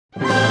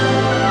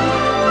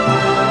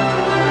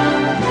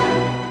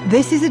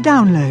This is a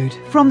download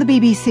from the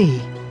BBC.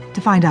 To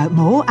find out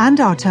more and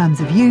our terms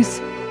of use,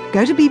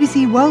 go to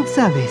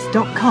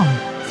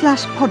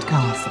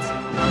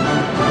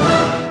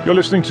bbcworldservice.com/podcasts. You're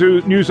listening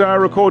to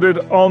Newshour, recorded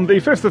on the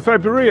 5th of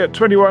February at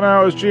 21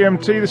 hours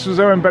GMT. This is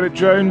Owen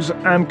Bennett-Jones,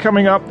 and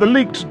coming up, the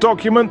leaked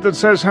document that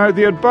says how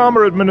the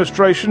Obama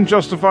administration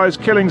justifies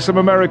killing some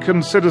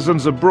American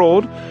citizens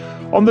abroad.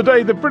 On the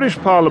day the British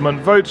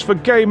Parliament votes for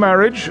gay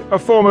marriage, a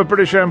former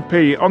British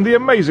MP on the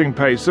amazing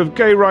pace of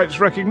gay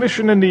rights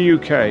recognition in the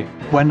UK.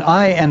 When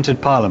I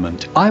entered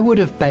Parliament, I would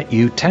have bet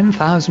you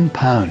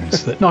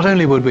 £10,000 that not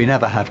only would we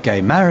never have gay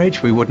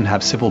marriage, we wouldn't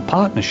have civil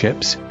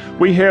partnerships.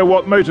 We hear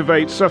what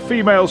motivates a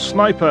female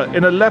sniper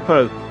in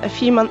Aleppo. A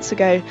few months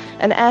ago,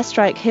 an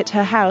airstrike hit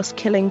her house,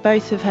 killing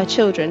both of her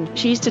children.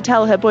 She used to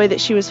tell her boy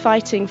that she was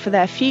fighting for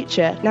their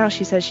future. Now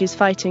she says she's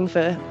fighting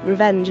for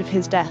revenge of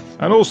his death.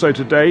 And also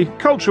today,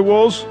 culture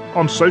wars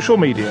on social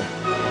media.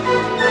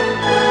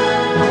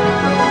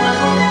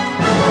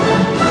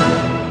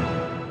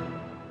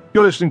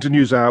 You're listening to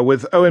NewsHour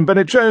with Owen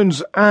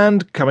Bennett-Jones,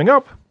 and coming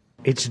up...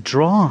 It's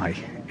dry.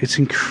 It's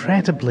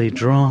incredibly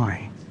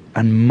dry.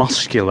 And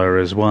muscular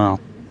as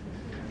well.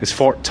 His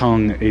forked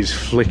tongue is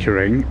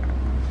flickering,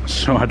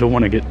 so I don't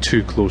want to get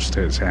too close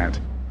to its head.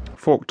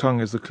 Forked tongue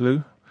is the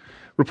clue.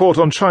 Report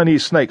on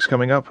Chinese snakes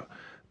coming up.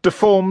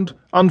 Deformed,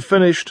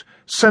 unfinished,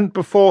 sent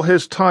before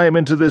his time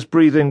into this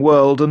breathing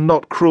world and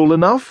not cruel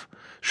enough?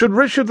 Should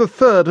Richard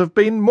III have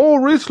been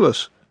more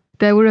ruthless?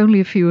 There were only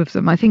a few of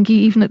them. I think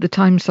even at the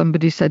time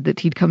somebody said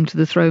that he'd come to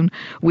the throne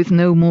with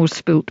no more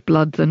spilt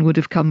blood than would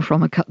have come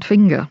from a cut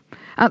finger.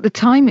 At the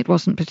time, it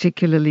wasn't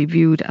particularly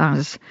viewed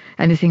as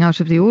anything out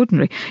of the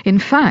ordinary. In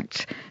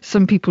fact,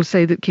 some people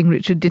say that King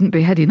Richard didn't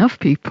behead enough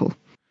people.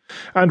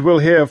 And we'll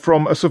hear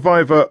from a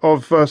survivor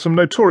of some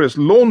notorious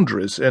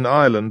laundries in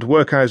Ireland,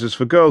 workhouses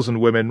for girls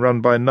and women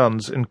run by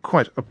nuns in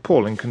quite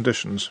appalling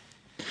conditions.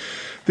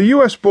 The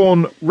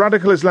US-born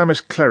radical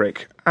Islamist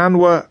cleric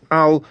Anwar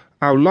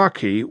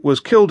al-Awlaki was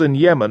killed in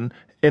Yemen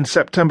in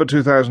September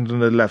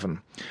 2011,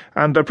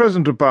 and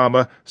President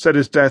Obama said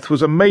his death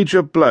was a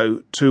major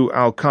blow to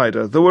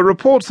al-Qaeda. There were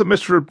reports that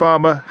Mr.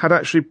 Obama had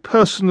actually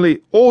personally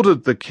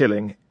ordered the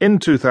killing in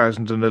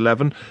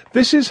 2011.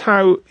 This is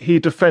how he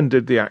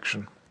defended the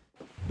action.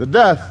 The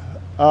death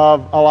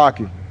of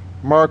al-Awlaki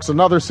marks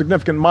another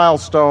significant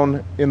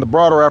milestone in the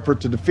broader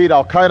effort to defeat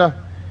al-Qaeda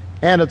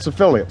and its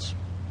affiliates.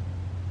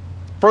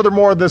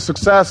 Furthermore, this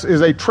success is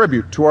a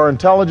tribute to our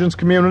intelligence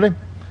community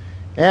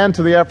and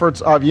to the efforts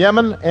of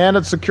Yemen and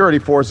its security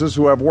forces,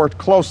 who have worked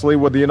closely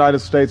with the United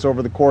States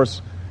over the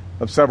course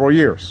of several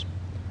years.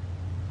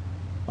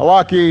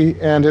 Al-Awlaki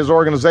and his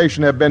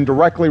organization have been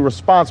directly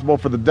responsible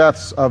for the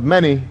deaths of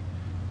many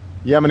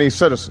Yemeni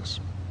citizens.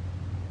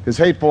 His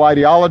hateful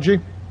ideology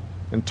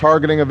and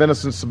targeting of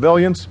innocent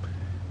civilians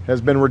has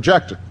been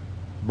rejected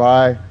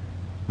by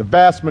the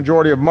vast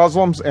majority of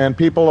Muslims and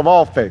people of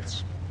all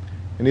faiths,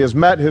 and he has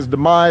met his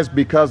demise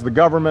because the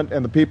government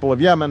and the people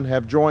of Yemen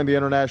have joined the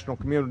international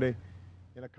community